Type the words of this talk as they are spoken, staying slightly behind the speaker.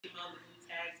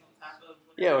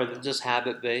Yeah, or just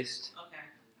habit-based. Okay.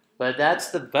 But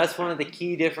that's one of the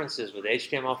key differences with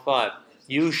HTML5.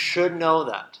 You should know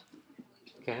that.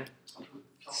 Okay?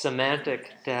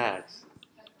 Semantic tags.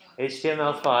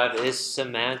 HTML5 is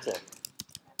semantic.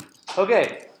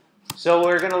 Okay, so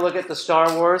we're going to look at the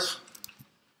Star Wars.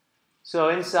 So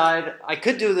inside, I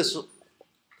could do this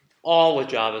all with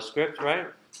JavaScript, right?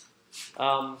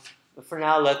 But for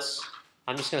now,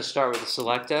 I'm just going to start with the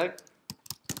select tag.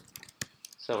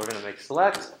 So we're going to make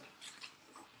select.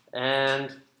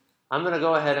 And I'm going to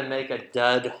go ahead and make a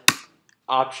dud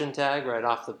option tag right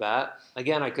off the bat.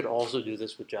 Again, I could also do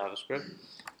this with JavaScript,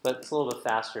 but it's a little bit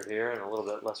faster here and a little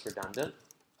bit less redundant.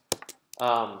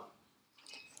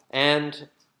 And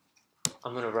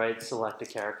I'm going to write select a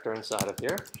character inside of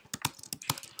here.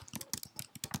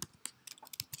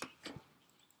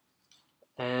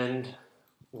 And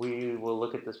we will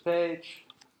look at this page.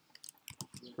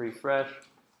 Let's refresh.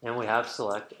 And we have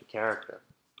select a character.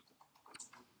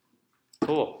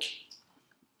 Cool.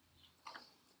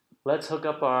 Let's hook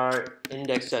up our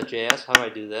index.js. How do I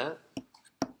do that?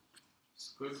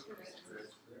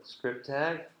 Script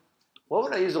tag. What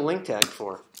would I use a link tag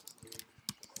for?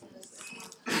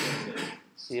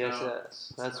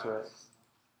 CSS. That's right.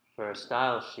 For a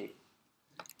style sheet.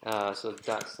 So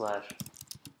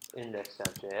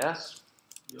 /index.js.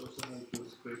 You also need to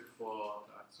script for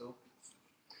the Axo.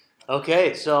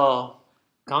 Okay, so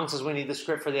Kong says we need the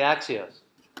script for the Axios.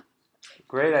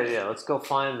 Great idea. Let's go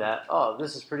find that. Oh,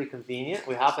 this is pretty convenient.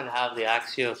 We happen to have the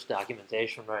Axios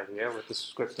documentation right here with the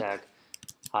script tag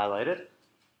highlighted.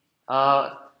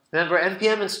 Remember,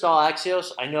 npm install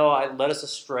Axios. I know I led us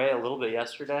astray a little bit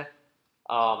yesterday.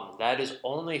 That is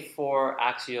only for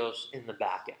Axios in the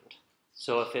backend.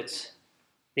 So if it's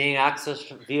being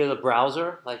accessed via the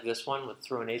browser, like this one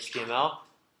through an HTML,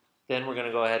 then we're going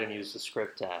to go ahead and use the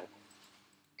script tag.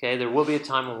 Okay, there will be a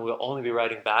time when we'll only be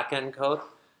writing backend code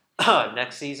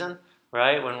next season,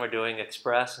 right? When we're doing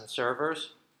Express and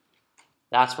servers,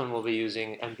 that's when we'll be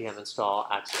using npm install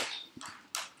Axios.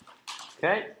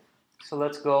 Okay, so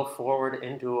let's go forward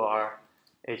into our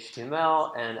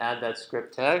HTML and add that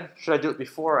script tag. Should I do it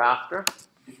before or after?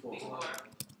 Before.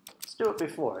 Let's do it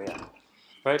before, yeah.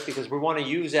 Right, because we want to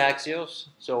use Axios,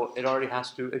 so it already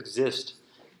has to exist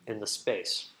in the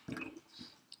space.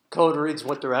 Code reads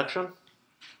what direction?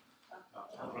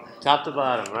 Top to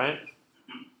bottom, right?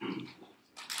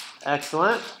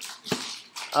 Excellent.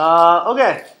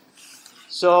 Okay,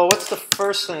 so what's the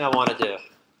first thing I want to do?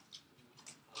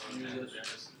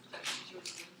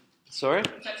 Sorry?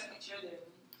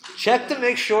 Check to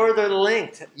make sure they're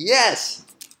linked. Yes!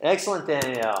 Excellent,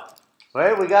 Danielle.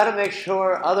 Right, we got to make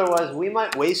sure, otherwise we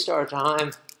might waste our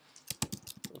time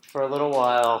for a little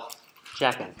while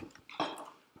checking.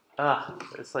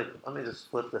 It's like, let me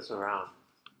just flip this around.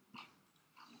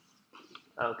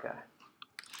 Okay.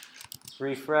 Let's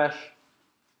refresh.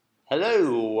 Hello,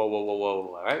 whoa, whoa, whoa,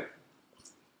 whoa, all right?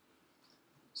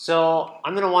 So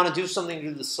I'm going to want to do something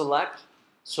to the select.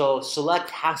 So select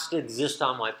has to exist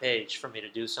on my page for me to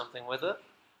do something with it.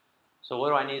 So what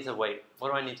do I need to wait? What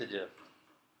do I need to do?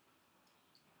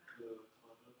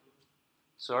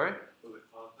 Sorry?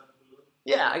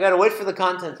 Yeah, I got to wait for the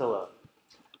content to load.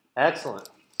 Excellent.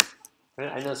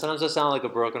 I know sometimes I sound like a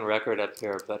broken record up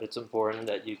here, but it's important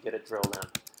that you get it drilled in.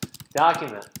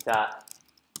 Document dot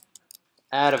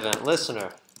add event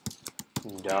listener.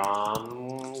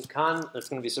 That's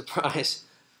going to be a surprise.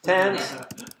 Tense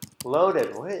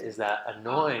loaded. What is that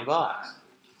annoying box?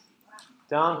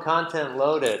 DOM content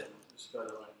loaded.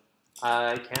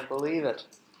 I can't believe it.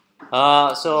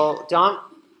 So DOM.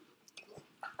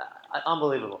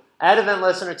 Unbelievable. Add event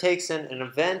listener takes in an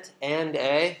event and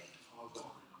a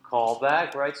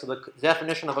callback, right? So the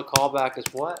definition of a callback is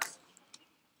what?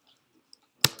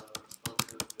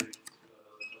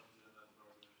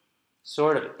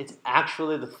 Sort of. It's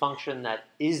actually the function that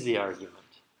is the argument,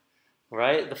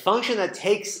 right? The function that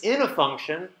takes in a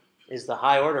function is the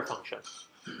high order function.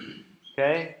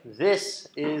 Okay? This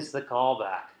is the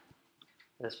callback.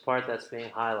 This part that's being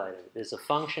highlighted is a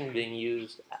function being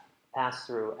used, passed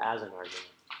through as an argument.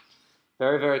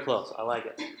 Very, very close. I like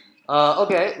it.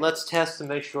 Okay, let's test to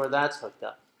make sure that's hooked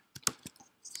up.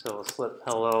 So we'll slip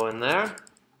hello in there.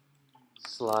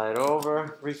 Slide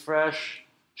over, refresh.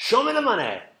 Show me the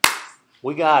money.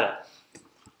 We got it.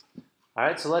 All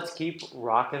right, so let's keep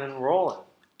rocking and rolling.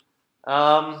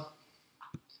 Let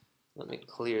me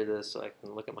clear this so I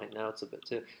can look at my notes a bit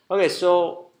too. Okay,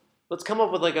 so let's come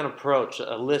up with like an approach,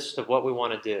 a list of what we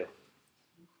want to do.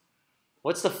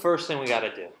 What's the first thing we got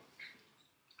to do?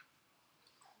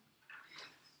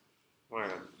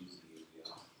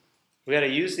 We got to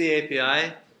use the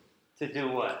API To do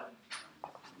what?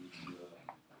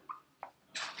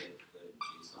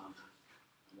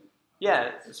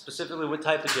 Yeah, specifically what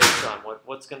type of JSON?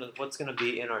 What's gonna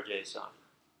be in our JSON?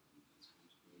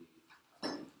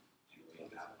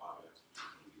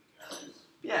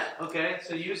 Yeah. Okay.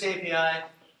 So use API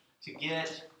to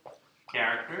get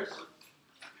characters.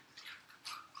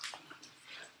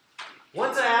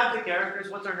 Once I have the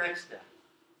characters, what's our next step?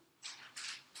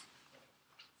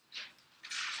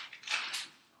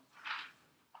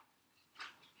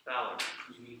 Valerie.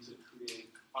 You need to create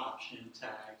option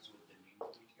tags with the name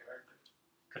of the character.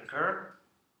 Concur?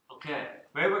 Okay.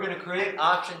 Right, we're going to create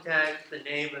option tags with the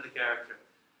name of the character.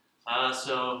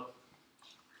 So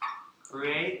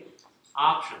create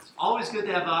options. Always good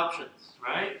to have options,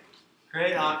 right?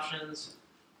 Create options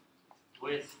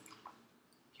with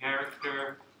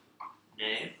character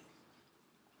name.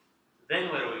 Then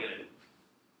what are we going to do?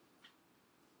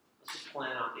 Let's just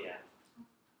plan out the app.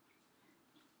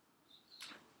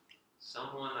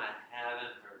 Someone I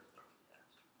haven't heard from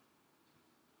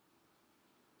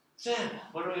yet. Then,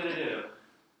 what are we going to do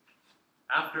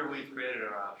after we've created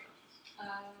our options? I'm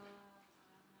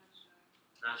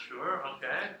Not sure?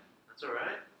 Okay. That's all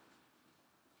right.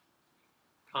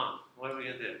 Tom, what are we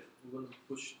going to do? We're going to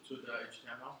push to the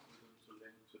HTML. We're going to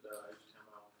link to the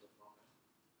HTML of the front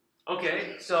end.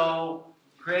 Okay, so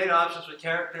create options with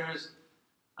characters,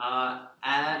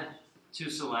 add to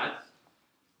select.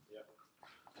 Yep.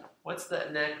 What's the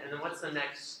next? And then what's the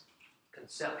next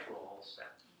conceptual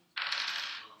step?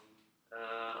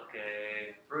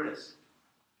 Okay, Brutus.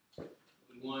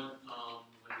 We want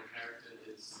when the character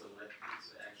is selected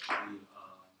to actually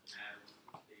add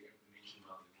the information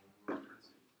about the home reference.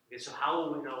 Okay, so how will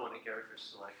we know when a character is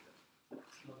selected?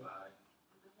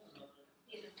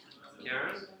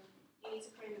 Karen? You need to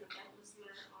create an event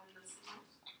listener on the site.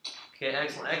 Okay,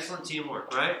 excellent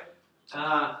teamwork, right?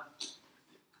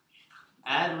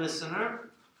 Add listener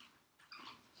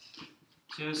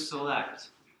to select.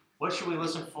 What should we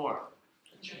listen for?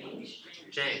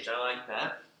 Change, I like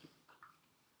that.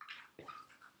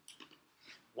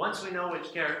 Once we know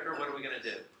which character, what are we going to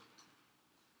do?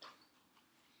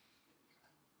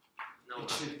 No.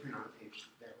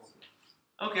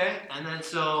 Okay, and then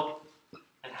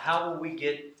and how will we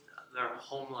get their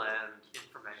homeland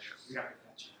information? We got to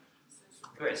catch it.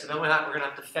 Great, so then we're going to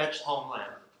have to fetch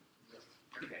homeland.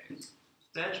 Okay,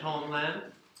 fetch homeland.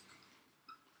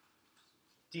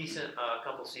 Decent, a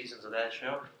couple seasons of that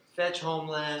show. Fetch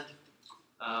homeland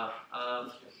of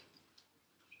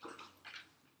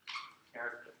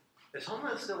character. Is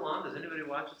Homeland still on? Does anybody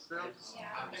watch it still? Yeah.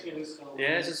 I think it is still.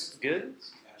 Yeah, is this good?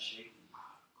 Yeah, shaky.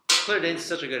 Claire Danes is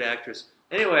such a good actress.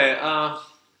 Anyway,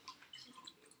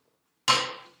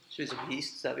 she's a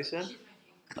beast, is that what you said?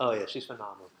 Oh yeah, she's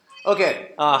phenomenal.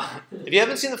 Okay, if you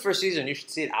haven't seen the first season, you should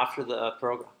see it after the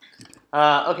program.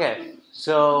 Okay,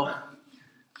 so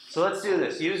let's do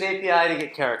this. Use API to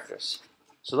get characters.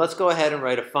 So let's go ahead and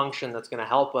write a function that's going to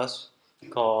help us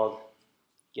called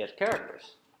get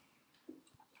characters.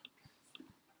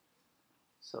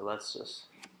 So let's just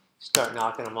start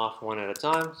knocking them off one at a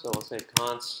time. So we'll say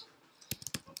const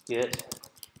get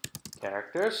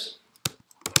characters.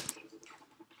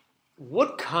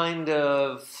 What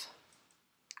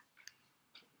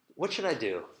should I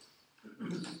do?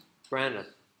 Brandon.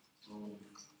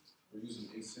 We're using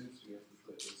async, so we have to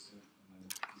put async, and then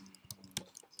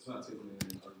it's not taking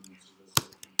any arguments.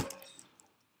 So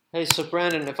Hey, so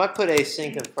Brandon, if I put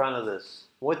async in front of this,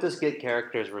 what does get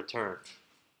characters return?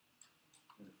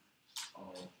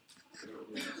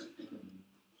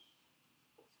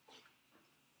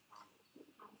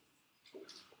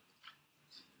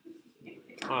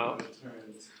 Well,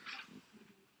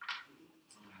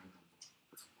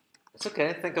 it's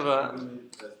okay. Think of a.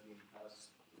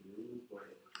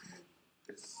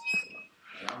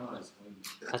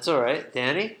 That's all right,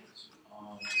 Danny.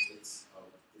 Is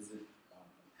it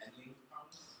ending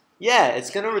promise? Yeah, it's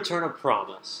going to return a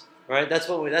promise, right? That's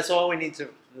all we need to.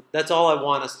 That's all I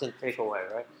want us to take away,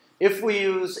 right? If we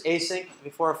use async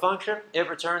before a function, it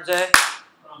returns a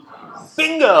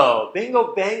bingo,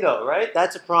 bingo, bango, right?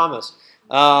 That's a promise.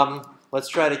 Let's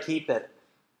try to keep it.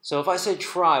 So if I say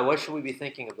try, what should we be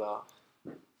thinking about?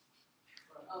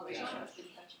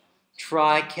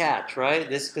 Try catch, right?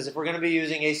 This because if we're going to be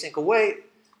using async await,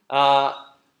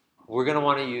 we're going to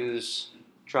want to use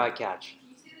try catch.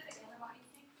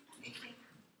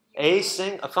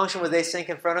 Async, a function with async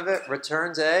in front of it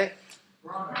returns a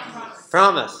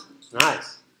promise.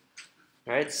 Nice.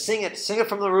 All right, sing it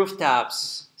from the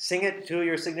rooftops. Sing it to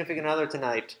your significant other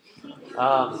tonight.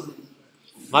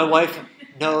 My wife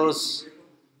knows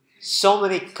so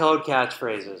many code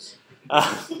catchphrases.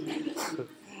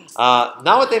 Not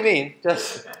what they mean,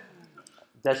 just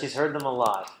that she's heard them a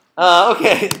lot.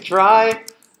 Okay, try.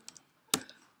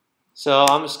 So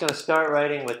I'm just going to start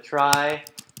writing with try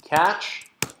catch.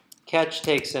 Catch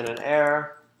takes in an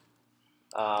error,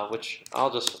 which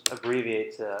I'll just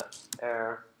abbreviate to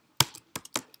error.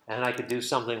 And I could do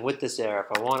something with this error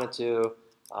if I wanted to.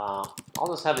 I'll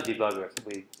just have a debugger if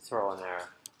we throw an error,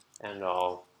 and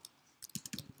I'll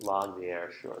log the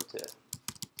error short too.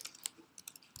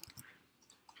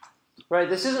 Right,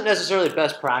 this isn't necessarily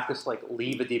best practice, like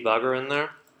leave a debugger in there,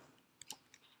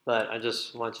 but I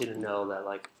just want you to know that,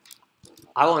 like,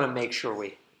 I want to make sure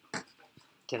we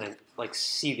can like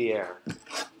see the error.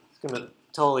 It's gonna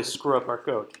totally screw up our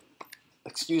code.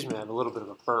 Excuse me, I have a little bit of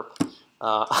a burp.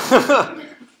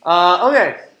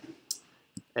 Okay.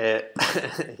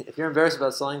 If you're embarrassed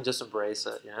about something, just embrace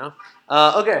it, you know?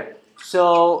 Okay,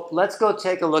 so let's go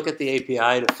take a look at the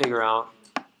API to figure out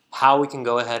how we can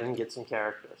go ahead and get some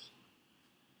characters.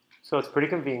 So it's pretty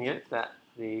convenient that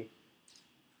the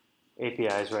API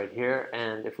is right here,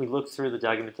 and if we look through the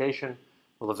documentation,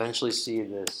 we'll eventually see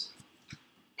this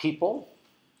people,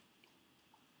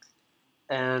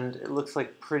 and it looks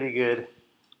like pretty good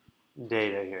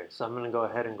data here. So I'm going to go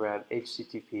ahead and grab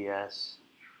HTTPS,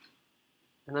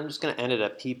 and I'm just going to end it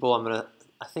at people.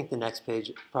 I think the next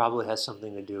page probably has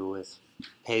something to do with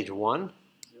page 1,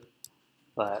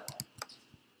 but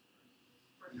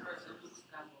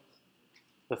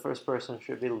the first person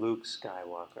should be Luke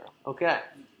Skywalker. Okay,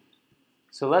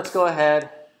 so let's go ahead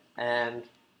and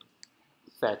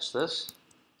fetch this.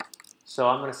 So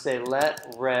I'm going to say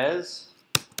let res,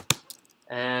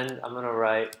 and I'm going to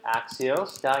write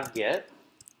axios.get,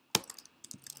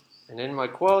 and in my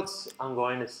quotes, I'm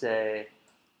going to say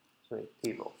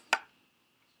people.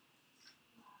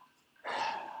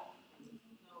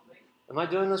 Am I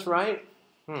doing this right?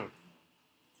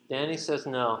 Danny says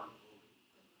no.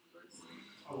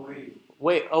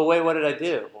 Wait, what did I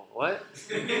do? What?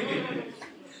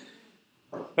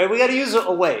 Right, we got to use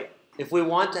a wait. If we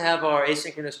want to have our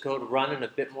asynchronous code run in a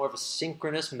bit more of a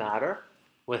synchronous matter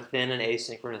within an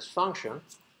asynchronous function,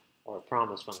 or a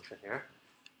promise function here,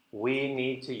 we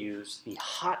need to use the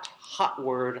hot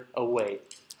word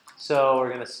await. So we're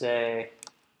going to say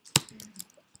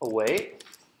await.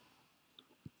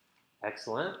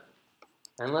 Excellent.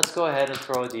 And let's go ahead and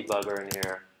throw a debugger in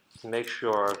here to make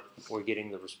sure we're getting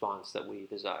the response that we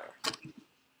desire.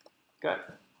 Okay,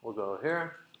 we'll go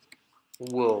here.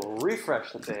 We'll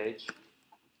refresh the page.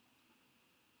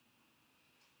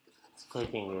 It's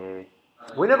taking a...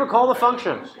 We never call the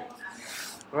function,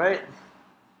 right?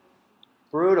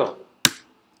 Brutal.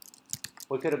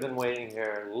 We could have been waiting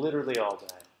here literally all day,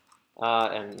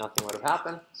 and nothing would have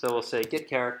happened. So we'll say get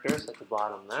characters at the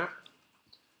bottom there.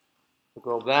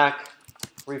 We'll go back,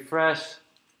 refresh.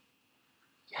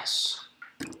 Yes.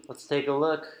 Let's take a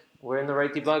look. We're in the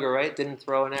right debugger, right? Didn't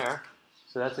throw an error.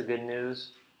 So that's a good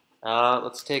news.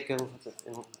 Let's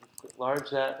enlarge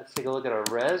that. Let's take a look at our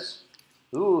res.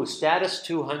 Ooh, status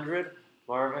 200.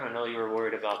 Marvin, I know you were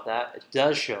worried about that. It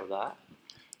does show that.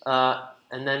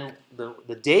 And then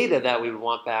the data that we would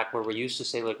want back, where we're used to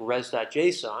say like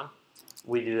res.json,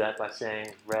 we do that by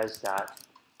saying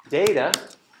res.data.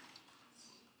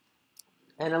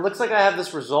 And it looks like I have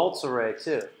this results array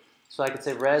too. So I could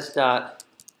say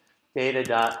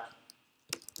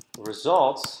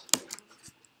res.data.results.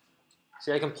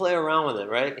 See, I can play around with it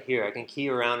right here. I can key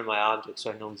around in my object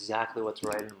so I know exactly what's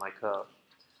right in my code.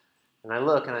 And I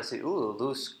look and I say, ooh,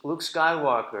 Luke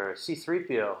Skywalker,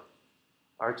 C-3PO,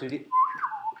 R2D,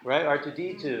 right?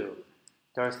 R2D2,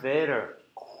 Darth Vader.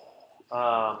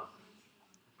 Oh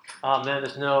man,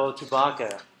 there's no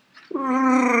Chewbacca.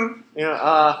 You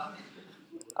know,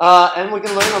 and we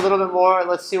can learn a little bit more.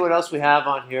 Let's see what else we have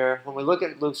on here. When we look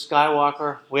at Luke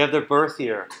Skywalker, we have their birth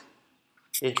year.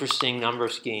 Interesting number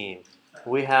scheme.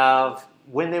 We have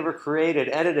when they were created,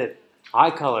 edited,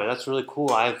 eye color. That's really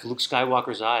cool. I have Luke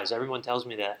Skywalker's eyes. Everyone tells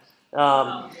me that.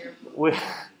 I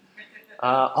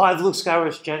have Luke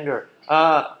Skywalker's gender.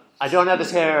 I don't have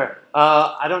his hair.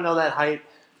 I don't know that height.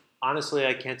 Honestly,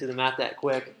 I can't do the math that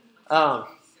quick.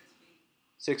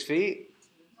 6 feet?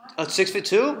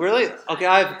 6'2"? Really? Okay,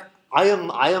 I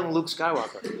am Luke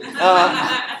Skywalker.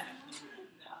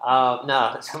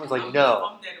 No, someone's like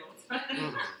no.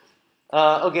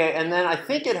 Okay, and then I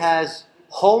think it has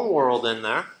Homeworld in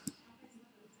there.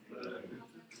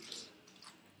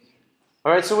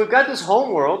 All right, so we've got this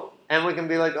Homeworld, and we can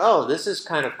be like, oh, this is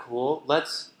kind of cool.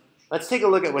 Let's take a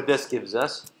look at what this gives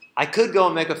us. I could go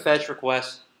and make a fetch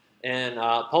request in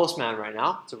Postman right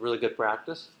now. It's a really good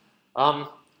practice. I'm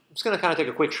just going to kind of take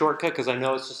a quick shortcut because I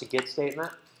know it's just a get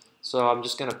statement. So I'm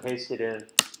just going to paste it in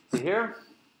to here.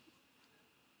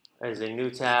 as a new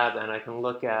tab, and I can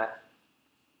look at,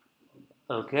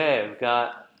 okay, we've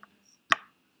got,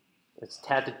 it's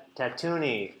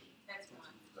Tatooine.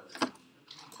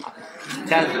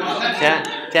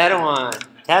 Tatooine.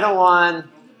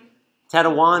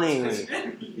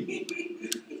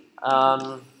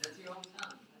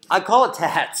 I call it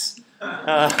Tats.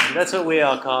 That's what we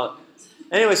all call it.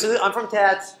 Anyway, so I'm from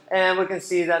Tats, and we can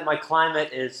see that my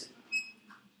climate is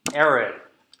arid.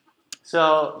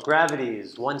 So gravity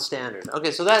is 1 standard.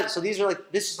 Okay, so these are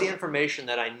like, this is the information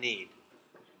that I need.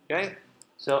 Okay,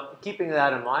 so keeping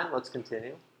that in mind, let's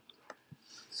continue.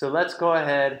 So let's go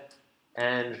ahead,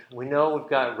 and we know we've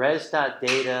got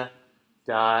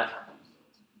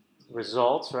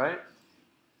res.data.results, right?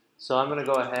 So I'm going to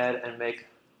go ahead and make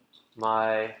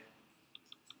my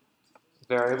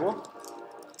variable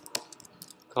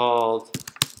called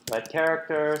let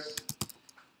characters,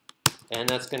 and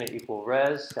that's going to equal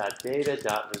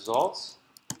res.data.results.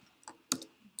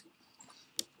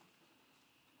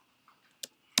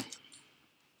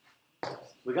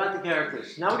 We got the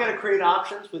characters. Now we got to create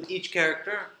options with each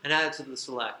character and add it to the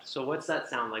select. So what's that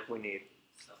sound like we need?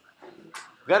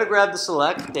 We got to grab the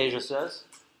select, Deja says.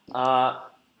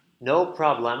 No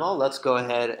problemo. Let's go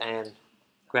ahead and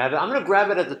grab it. I'm going to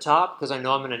grab it at the top because I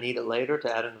know I'm going to need it later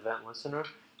to add an event listener.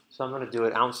 So I'm going to do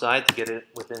it outside to get it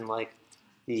within like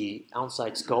the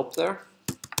outside scope there.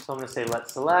 So I'm going to say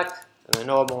let's select, and I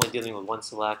know I'm only dealing with 1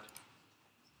 select.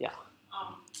 Yeah.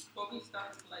 Before we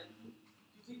start, like,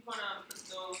 do you want to put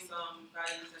those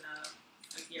values in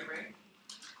the array?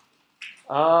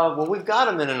 Well, we've got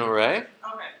them in an array. Okay.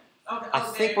 Okay. I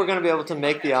think we're going to be able to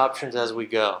make the options as we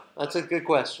go. That's a good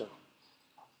question.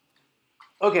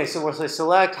 Okay, so we'll say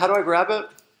select. How do I grab it?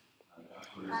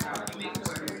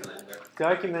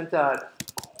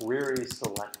 Document.query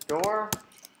selector.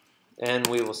 And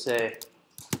we will say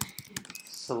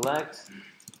select.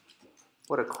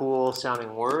 What a cool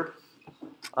sounding word.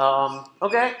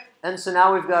 Okay, and so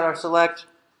now we've got our select.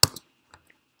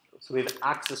 So we have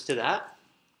access to that.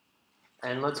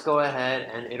 And let's go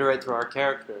ahead and iterate through our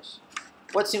characters.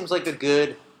 What seems like a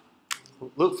good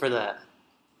loop for that?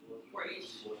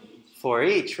 For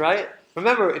each, right?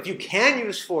 Remember, if you can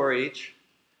use for each,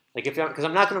 like because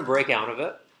I'm not going to break out of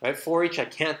it, right? For each I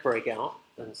can't break out,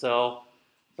 and so,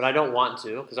 but I don't want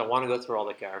to because I want to go through all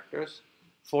the characters.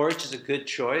 For each is a good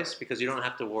choice because you don't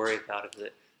have to worry about if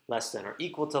it less than or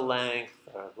equal to length,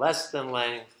 or less than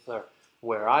length, or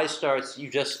where I starts. You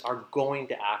just are going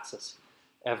to access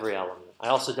every element. I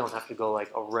also don't have to go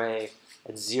like array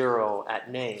at 0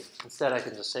 at name. Instead, I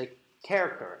can just say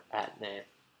character at name.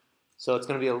 So it's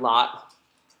going to be a lot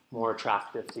more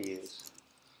attractive to use.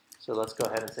 So let's go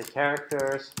ahead and say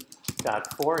characters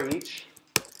dot for each,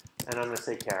 and I'm going to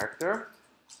say character.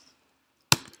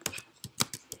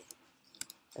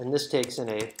 And this takes in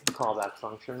a callback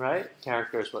function, right?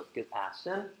 Character is what gets passed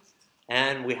in.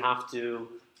 And we have to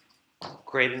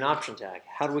create an option tag.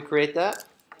 How do we create that?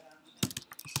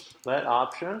 Let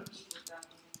option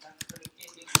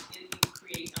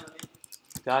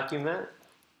document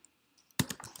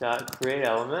dot create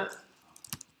element.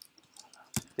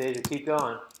 Deja, keep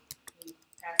going.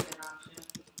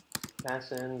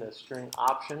 Pass in the string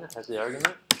option as the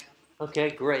argument. Okay,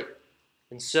 great.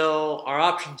 And so our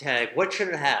option tag, what should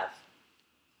it have?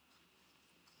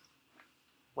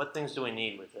 What things do we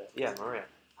need with it? Yeah, Maria.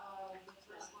 The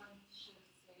first one should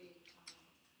say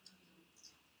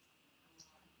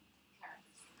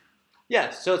characters.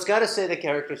 Yeah, so it's got to say the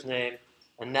character's name,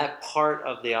 and that part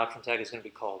of the option tag is going to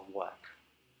be called what?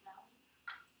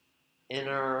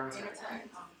 Inner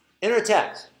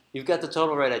text. You've got the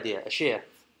total right idea. Ashia.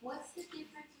 What's the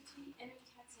difference between inner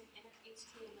text and inner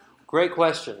HTML? Great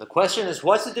question. The question is,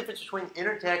 what's the difference between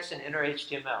inner text and inner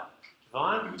HTML?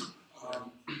 Vaughn?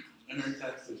 Inner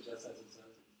text is just as it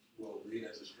says, it will read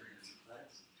as a string of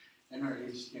text. Inner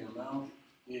HTML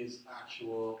is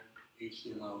actual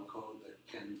HTML code that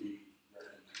can be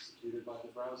read and executed by the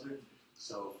browser.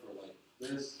 So for like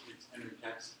this, it's inner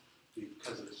text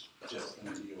because it's just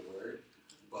going to be a word.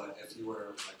 But if you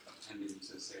were like appending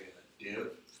to say a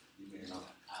div, you may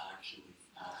not actually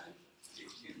add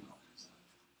HTML inside.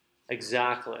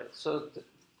 Exactly. So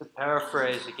to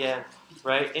paraphrase again,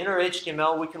 right? Inner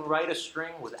HTML, we can write a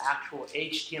string with actual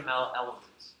HTML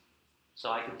elements.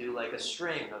 So I could do like a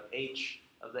string of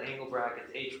the angle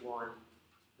brackets H1,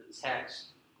 the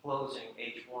text closing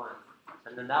H1,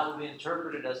 and then that will be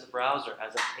interpreted as the browser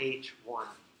as an H1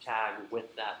 tag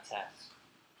with that text.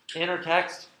 Inner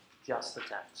text, just the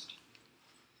text.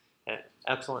 Okay,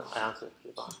 excellent answer.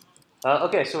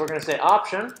 Okay, so we're going to say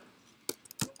option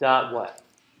dot what?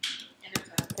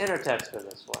 Inner text for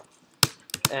this one.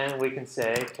 And we can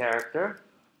say character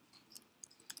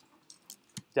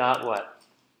dot what?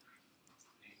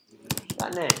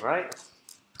 Dot name, right?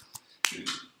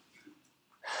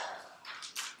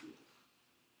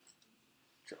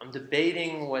 I'm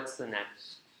debating what's the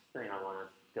next thing I want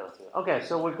to go through. Okay,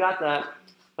 so we've got that.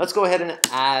 Let's go ahead and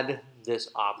add this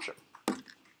option.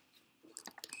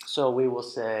 So we will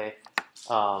say,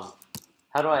 how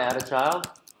do I add a child?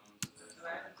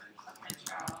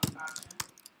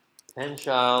 Pen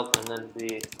child, and then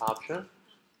the option.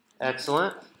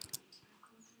 Excellent.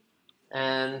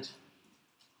 And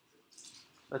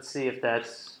let's see if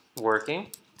that's working.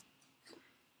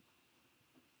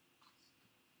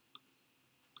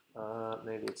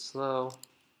 Maybe it's slow.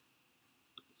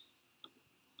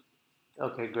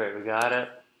 Okay, great, we got it.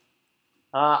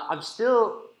 I'm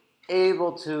still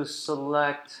able to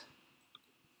select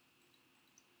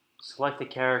the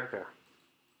character.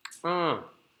 Don't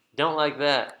like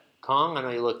that. Kong, I know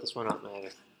you looked this one up, maybe.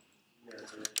 Yeah,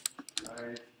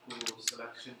 I put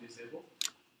selection disabled.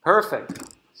 Perfect.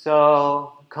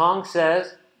 So Kong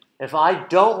says, if I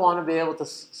don't want to be able to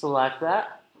select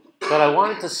that, but I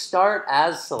want it to start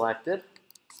as selected,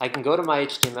 I can go to my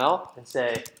HTML and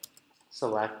say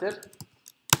selected,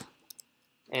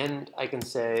 and I can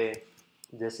say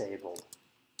disabled,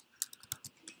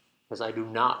 because I do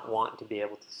not want to be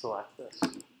able to select this.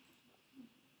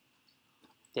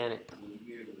 Danny? Would you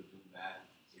be able to do that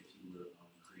if you were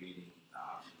creating the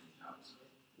option in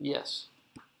JavaScript? Yes.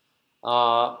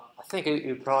 I think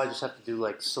you probably just have to do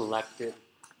like selected,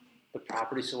 the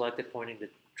property selected pointing to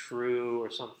true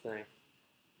or something.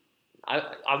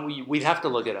 We'd have to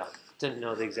look it up. Didn't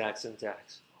know the exact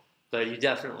syntax, but you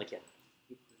definitely can.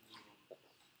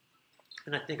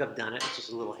 And I think I've done it. It's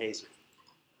just a little hazy.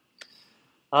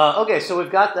 Okay, so we've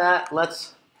got that.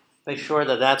 Let's make sure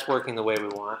that that's working the way we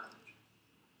want.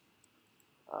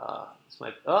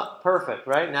 Perfect.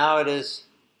 Right now it is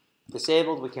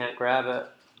disabled. We can't grab it.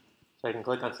 So I can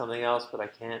click on something else, but I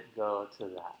can't go to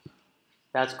that.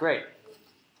 That's great.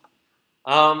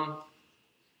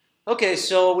 Okay,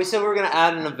 so we said we were going to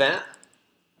add an event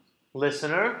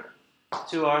listener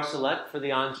to our select for the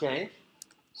onChange.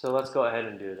 So let's go ahead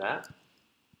and do that.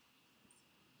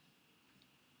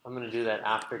 I'm going to do that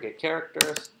after get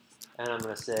characters, and I'm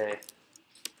going to say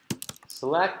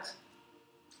select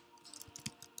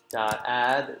dot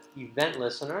add event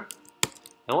listener.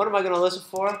 And what am I going to listen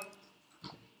for?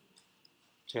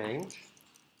 Change.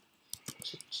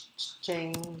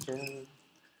 Change.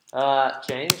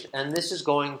 Change. And this is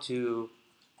going to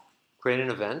create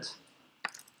an event.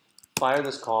 Fire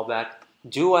this callback.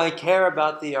 Do I care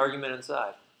about the argument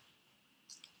inside?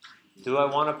 Do I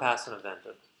want to pass an event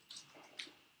in?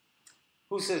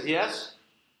 Who says yes?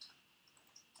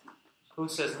 Who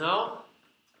says no?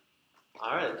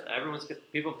 All right,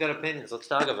 people have got opinions. Let's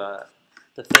talk about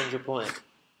it. Defend your point.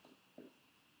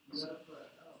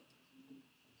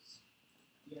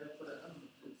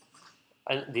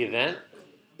 And the event?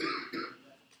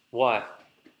 Why?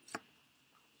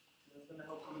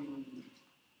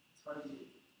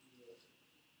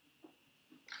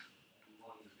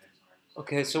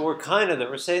 Okay, so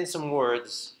we're saying some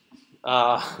words.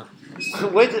 They're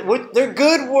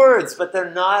good words, but they're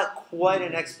not quite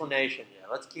an explanation yet.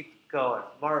 Let's keep going.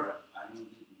 Marvin. I don't think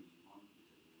we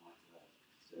want that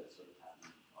to sort of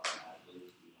happen automatically.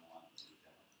 We don't want to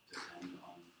depend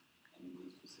on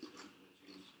anyone specific for the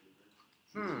change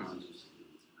paper.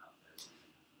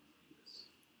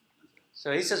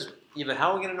 So he says, yeah, but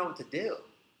how are we going to know what to do?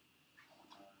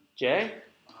 Jay?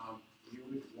 You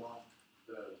would want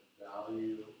the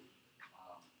value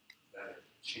that it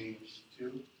changed to,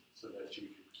 so that you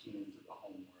could key into the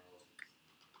home world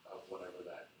of whatever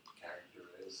that character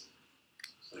is.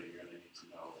 So you're going to need to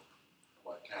know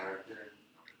what character in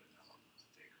order to know to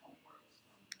take home world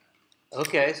from that.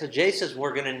 Okay, so Jay says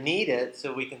we're going to need it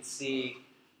so we can see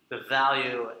the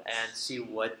value and see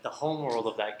what the home world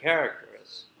of that character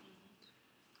is.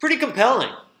 Pretty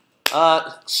compelling.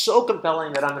 So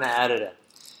compelling that I'm going to add it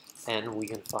in, and we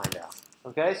can find out.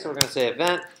 Okay, so we're going to say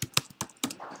event,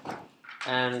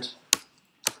 and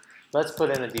let's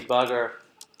put in a debugger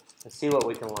and see what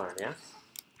we can learn, yeah?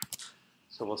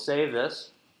 So we'll save this,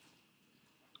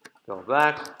 go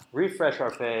back, refresh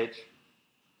our page,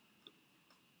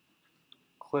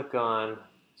 click on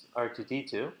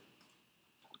R2D2,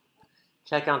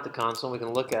 check out the console, we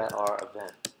can look at our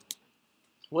event.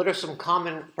 What are some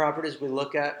common properties we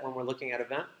look at when we're looking at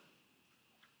event?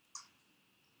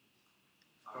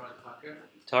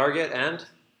 Target and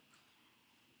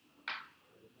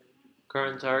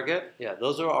current target. Yeah,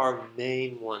 those are our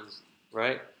main ones,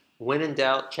 right? When in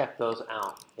doubt, check those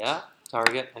out. Yeah,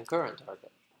 target and current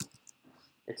target.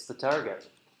 It's the target.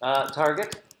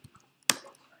 Target.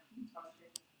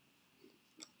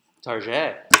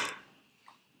 Target.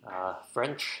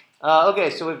 French. Okay,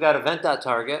 so we've got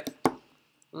event.target.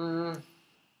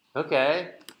 Okay.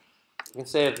 You can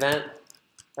say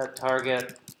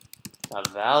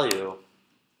event.target.value.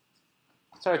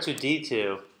 What's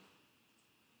R2D2?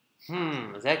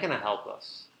 Is that going to help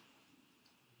us?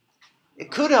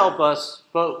 It could help us,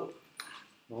 but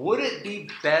would it be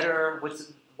better?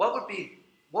 What would be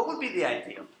the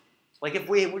ideal? Like if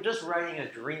we were just writing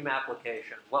a dream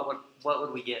application, what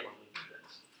would we get when we do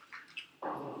this?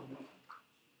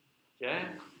 Okay.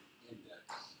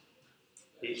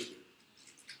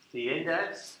 The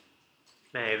index,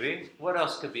 maybe. What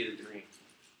else could be the dream?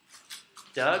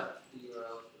 Doug?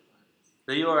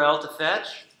 The URL to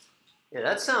fetch? Yeah,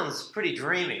 that sounds pretty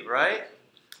dreamy, right?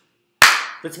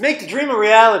 Let's make the dream a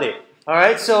reality. All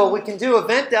right, so we can do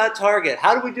event.target.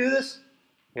 How do we do this?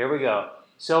 Here we go.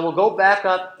 So we'll go back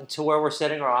up to where we're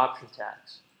setting our option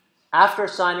tags. After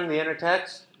assigning the inner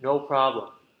text, no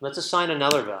problem. Let's assign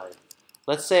another value.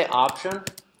 Let's say option.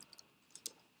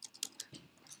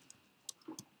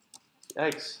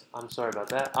 Yikes, I'm sorry about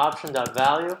that.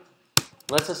 Option.value.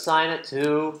 Let's assign it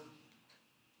to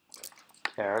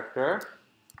character.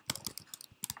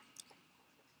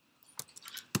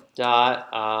 Dot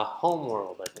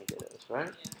homeworld, I think it is,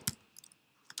 right?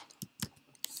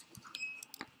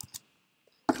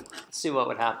 Let's see what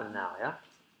would happen now, yeah?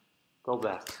 Go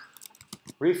back.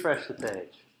 Refresh the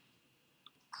page.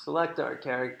 Select our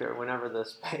character whenever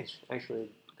this page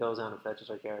actually goes on and fetches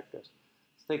our characters.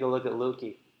 Let's take a look at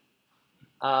Lukey.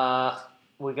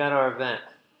 We got our event.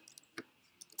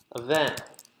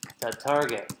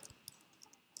 Event.target.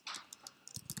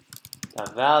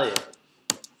 .value.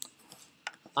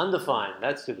 Undefined.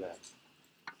 That's too bad.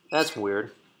 That's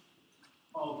weird.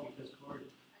 Oh, because Corey,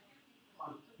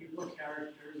 you put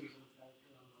characters as a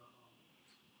character on the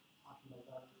option like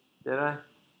that. Did I?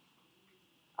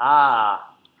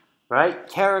 Ah, right.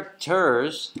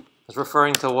 Characters is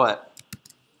referring to what?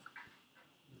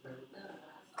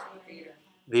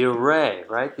 The array,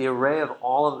 right? The array of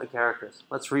all of the characters.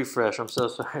 Let's refresh. I'm so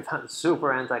sorry about it.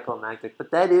 Super anticlimactic.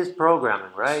 But that is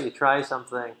programming, right? You try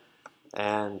something,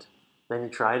 and then you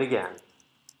try it again.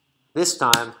 This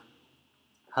time,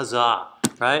 huzzah,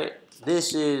 right?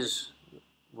 This is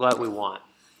what we want.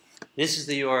 This is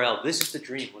the URL. This is the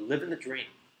dream. We're living the dream.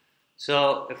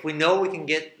 So if we know we can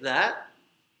get that,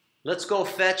 let's go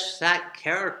fetch that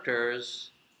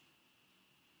character's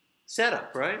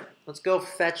setup, right? Let's go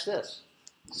fetch this.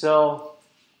 So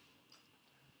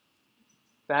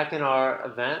back in our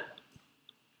event,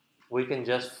 we can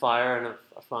just fire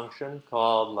a function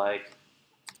called like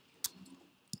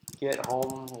get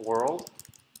home world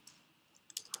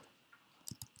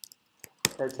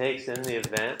that takes in the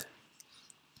event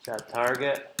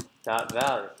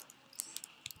 .target.value.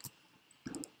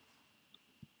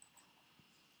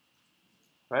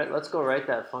 Right? Let's go write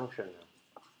that function now.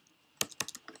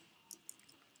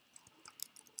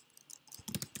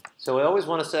 So we always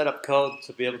want to set up code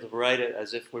to be able to write it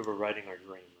as if we were writing our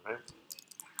dream, right?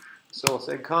 So we'll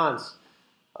say const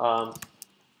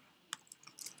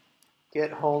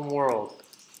get home world.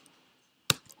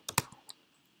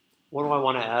 What do I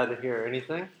want to add here?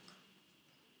 Anything?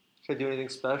 Should I do anything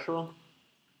special?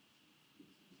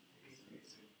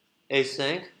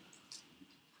 Async.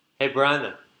 Hey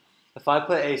Brandon, if I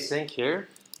put async here,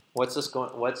 what's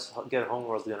get home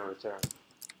world going to return?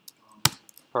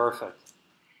 Perfect.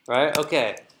 Right?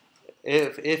 Okay.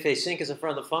 If async is in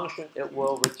front of the function, it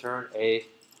will return a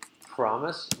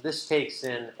promise. This takes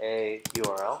in a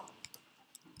URL.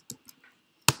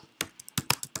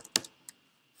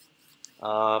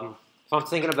 If I'm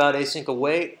thinking about async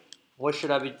await, what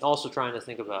should I be also trying to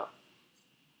think about?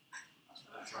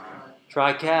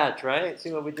 Try catch, right?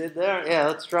 See what we did there? Yeah,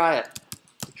 let's try it.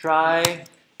 Try,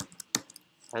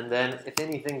 and then if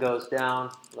anything goes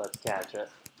down, let's catch it.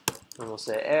 And we'll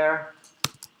say error.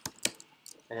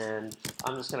 And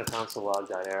I'm just going to console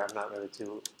log.error. I'm not really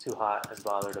too hot and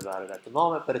bothered about it at the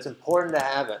moment, but it's important to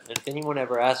have it. And if anyone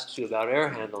ever asks you about error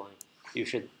handling, you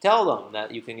should tell them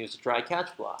that you can use a try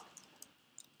catch block.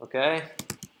 Okay?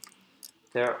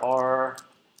 There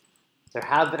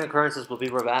have been occurrences where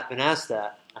people have been asked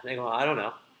that. I think, well, I don't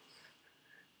know.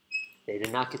 They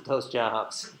did not get those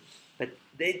jobs, but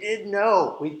they did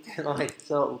know.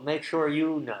 So make sure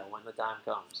you know when the time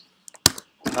comes.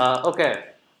 Okay.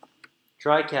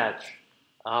 Try catch.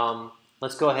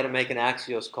 Let's go ahead and make an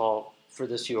Axios call for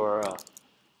this URL.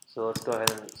 So let's go ahead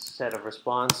and set a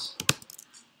response.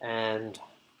 And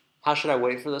how should I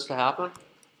wait for this to happen?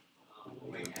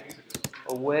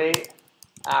 Await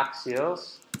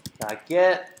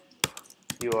Axios.get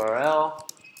URL.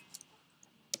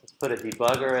 Let's put a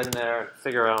debugger in there and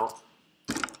figure out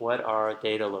what our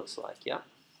data looks like. Yeah.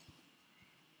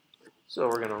 So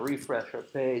we're going to refresh our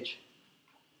page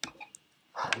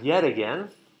yet again.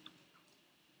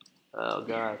 Oh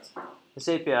God, this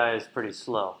API is pretty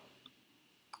slow.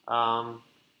 I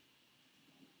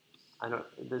don't.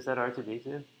 Is that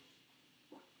R2D2?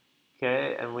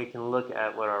 Okay, and we can look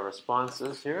at what our response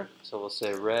is here. So we'll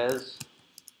say res.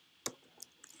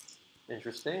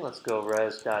 Interesting. Let's go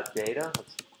res.data.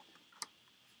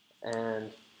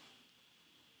 And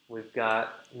we've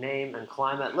got name and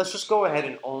climate. Let's just go ahead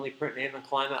and only print name and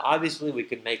climate. Obviously, we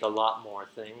could make a lot more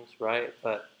things, right?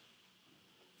 But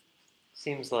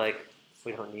seems like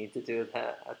we don't need to do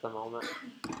that at the moment.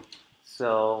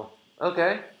 So,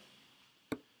 okay.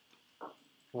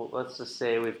 Well, let's just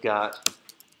say we've got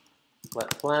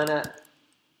let planet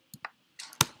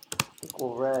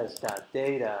equal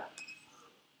res.data.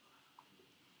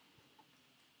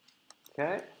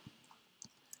 Okay.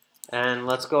 And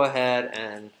let's go ahead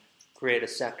and create a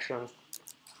section.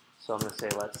 So I'm going to say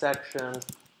let section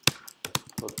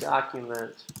equal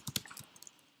document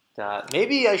dot.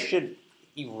 Maybe I should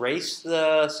erase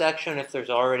the section if there's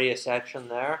already a section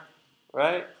there,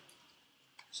 right?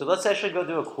 So let's actually go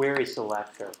do a query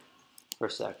selector for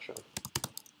section.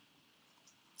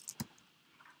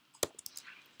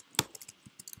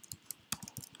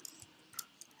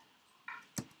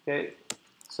 Okay,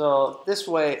 so this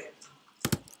way,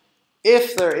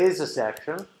 if there is a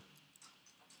section,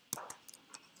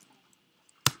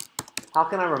 how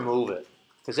can I remove it?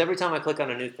 Because every time I click on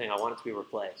a new thing, I want it to be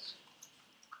replaced.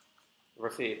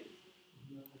 Rafid.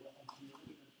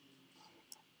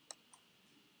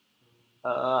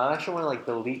 I actually want to like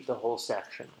delete the whole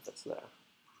section if it's there.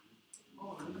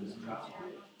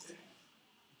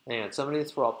 Hang on, somebody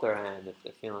throw up their hand if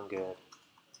they're feeling good.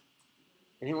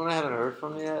 Anyone I haven't heard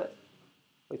from yet?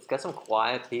 It's got some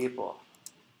quiet people.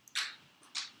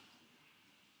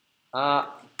 I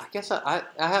guess I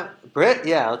have Britt.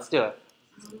 Yeah, let's do it.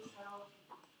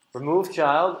 Remove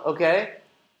child. Okay.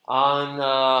 On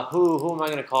who am I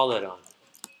going to call it on?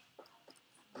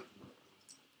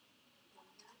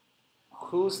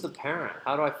 Who's the parent?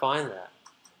 How do I find that?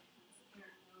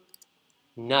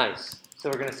 Nice. So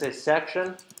we're going to say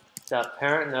section dot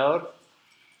parent node.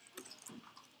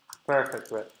 Perfect,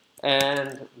 Britt.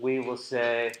 And we will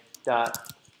say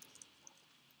dot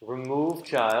remove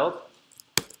child,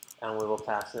 and we will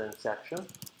pass it in section.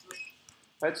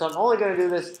 Right, so I'm only going to do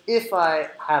this if I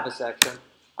have a section.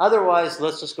 Otherwise,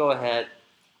 let's just go ahead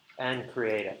and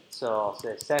create it. So I'll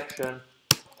say section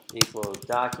equals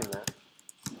document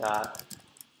dot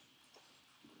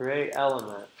create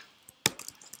element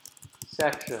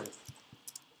section,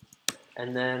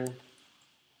 and then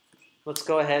let's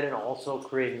go ahead and also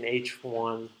create an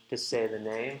H1 to say the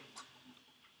name.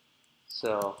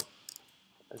 So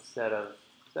instead of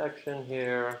section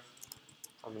here,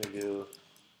 I'm going to do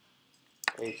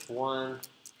H1,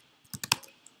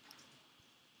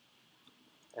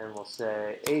 and we'll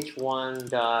say H1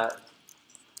 dot,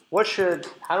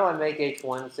 how do I make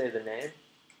H1 say the name?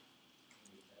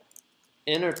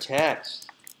 Inner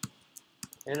text,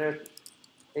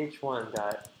 H1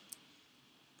 dot,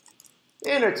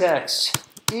 inner text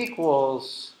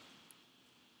equals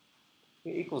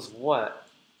what?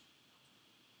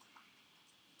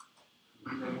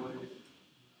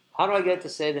 How do I get to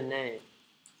say the name?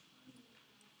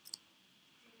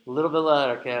 A little bit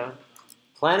louder, Kevin.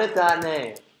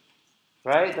 Planet.name,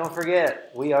 right? Don't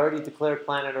forget, we already declared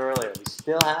planet earlier. We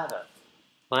still have it.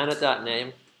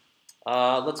 Planet.name.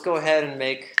 Let's go ahead and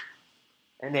make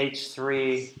an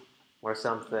H3 or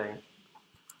something.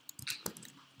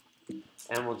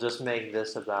 And we'll just make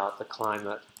this about the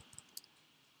climate.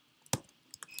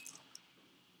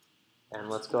 And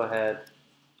let's go ahead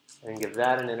and give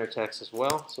that an inner text as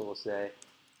well. So we'll say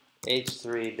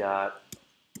H3 dot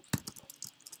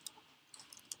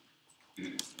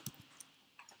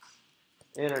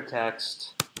inner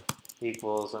text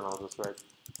equals, and I'll just write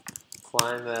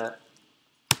climate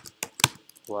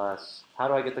plus, how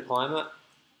do I get the climate?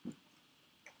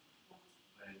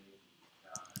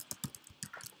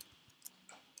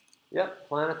 Yep,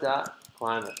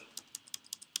 planet.climate.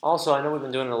 Also, I know we've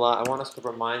been doing it a lot. I want us to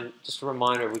just a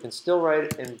reminder, we can still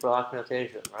write in block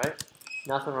notation, right?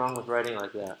 Nothing wrong with writing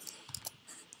like that.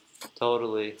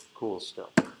 Totally cool still.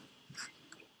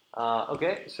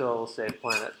 Okay, so we'll say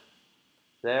planet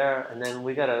there, and then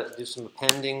we gotta do some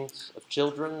appendings of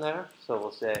children there. So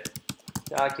we'll say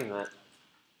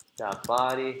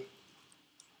document.body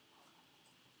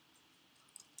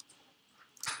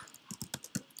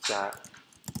dot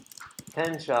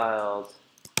pen child,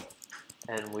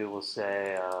 and we will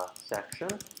say section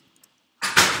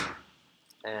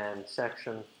and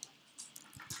section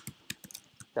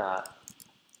dot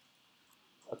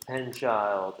append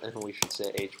child, and we should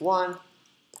say h1,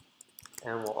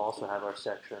 and we'll also have our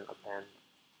section append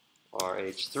or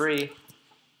h3.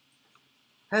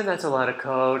 And that's a lot of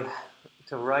code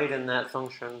to write in that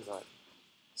function, but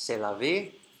c'est la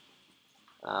vie.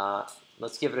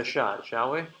 Let's give it a shot,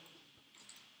 shall we?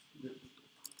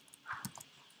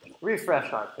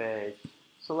 Refresh our page,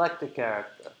 select a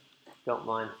character. Don't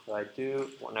mind if I do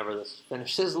whenever this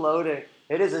finishes loading.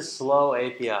 It is a slow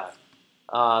API.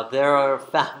 There are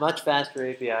much faster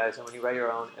APIs, and when you write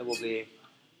your own, it will be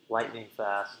lightning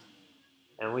fast.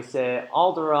 And we say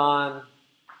Alderon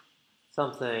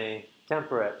something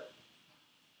temperate.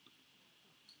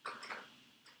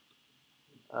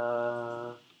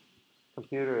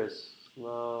 Computer is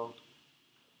slow.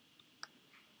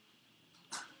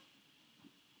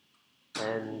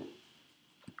 And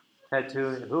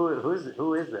tattoo. Who is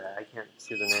that? I can't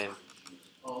see the name.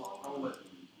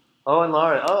 Oh, and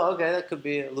Laura. Oh, okay. That could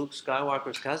be Luke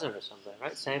Skywalker's cousin or something,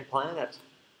 right? Same planet.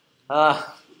 When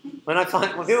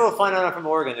people find out I'm from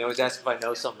Oregon, they always ask if I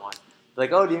know someone.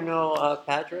 Like, oh, do you know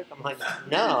Patrick? I'm like,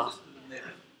 no.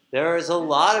 There is a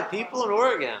lot of people in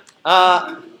Oregon.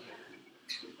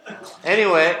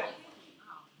 Anyway,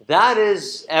 that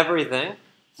is everything.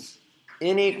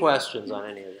 Any questions on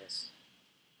any of this?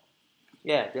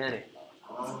 Yeah, Danny.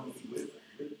 Can you repeat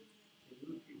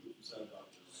what you said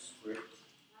about the script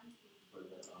for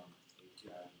the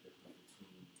API difference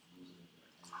between using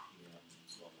the NPM and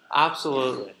so on?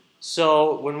 Absolutely.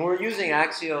 So when we're using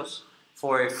Axios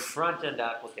for a front-end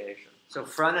application, so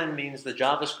front-end means the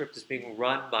JavaScript is being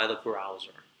run by the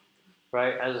browser,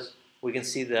 right? As we can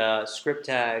see, the script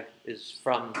tag is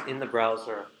from in the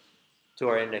browser to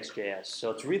our index.js. So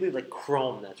it's really like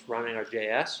Chrome that's running our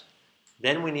JS.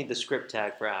 Then we need the script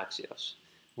tag for Axios.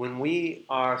 When we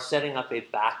are setting up a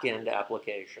back-end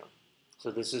application, so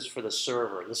this is for the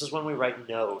server, this is when we write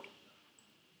Node,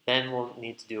 then we'll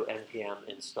need to do npm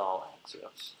install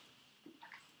Axios.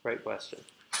 Great question.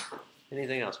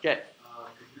 Anything else? Jay?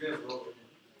 Could you have wrote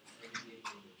anything in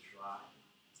the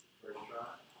first try?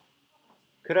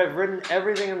 Could I have written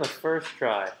everything in the first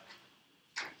try?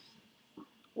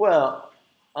 Well,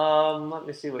 let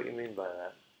me see what you mean by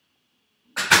that.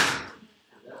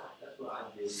 That's what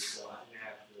I did, so I didn't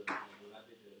have to, when I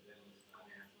did the event, I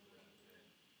didn't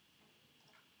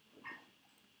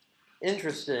have to.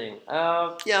 Interesting.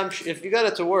 Yeah, if you got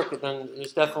it to work, then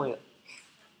there's definitely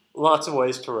lots of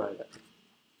ways to write it.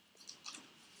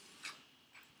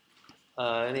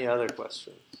 Any other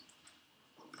questions?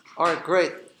 All right,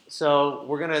 great. So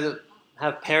we're going to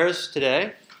have pairs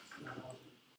today.